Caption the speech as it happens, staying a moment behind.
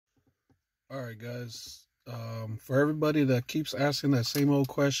All right, guys. For everybody that keeps asking that same old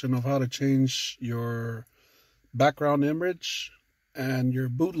question of how to change your background image and your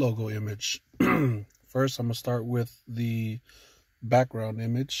boot logo image, first I'm going to start with the background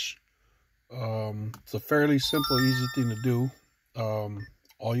image. It's a fairly simple, easy thing to do.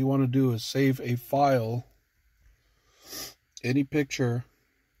 All you want to do is save a file, any picture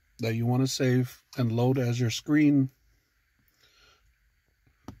that you want to save, and load as your screen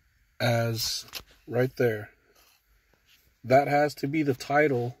as right there. That has to be the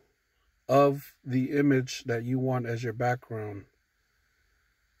title of the image that you want as your background.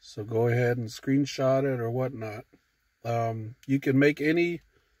 So go ahead and screenshot it or whatnot. You can make any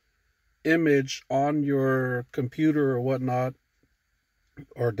image on your computer or whatnot,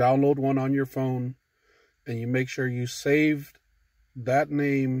 or download one on your phone, and you make sure you saved that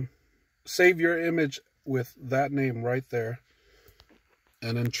name, save your image with that name right there,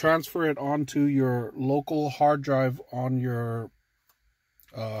 and then transfer it onto your local hard drive on your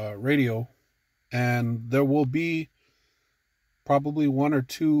radio, and there will be probably one or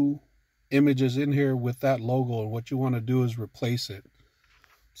two images in here with that logo, and what you want to do is replace it.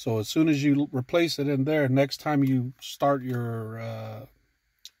 So as soon as you replace it in there, next time you start your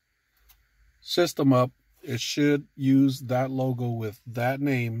system up, it should use that logo with that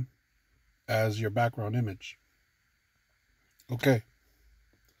name as your background image. Okay.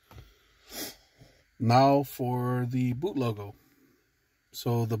 Now for the boot logo.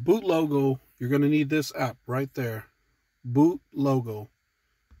 So the boot logo, you're going to need this app right there, boot logo.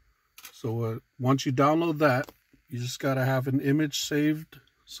 So once you download that, you just got to have an image saved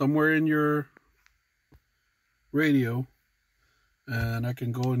somewhere in your radio. And I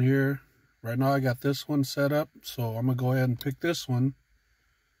can go in here. Right now I got this one set up, so I'm going to go ahead and pick this one.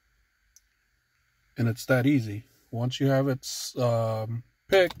 And it's that easy. Once you have it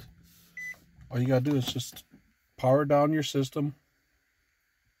picked, all you got to do is just power down your system.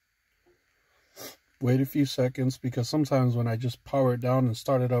 Wait a few seconds, because sometimes when I just power it down and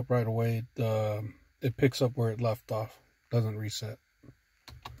start it up right away, it picks up where it left off. Doesn't reset.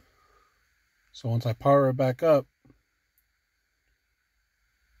 So once I power it back up,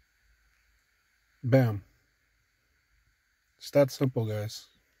 bam. It's that simple, guys.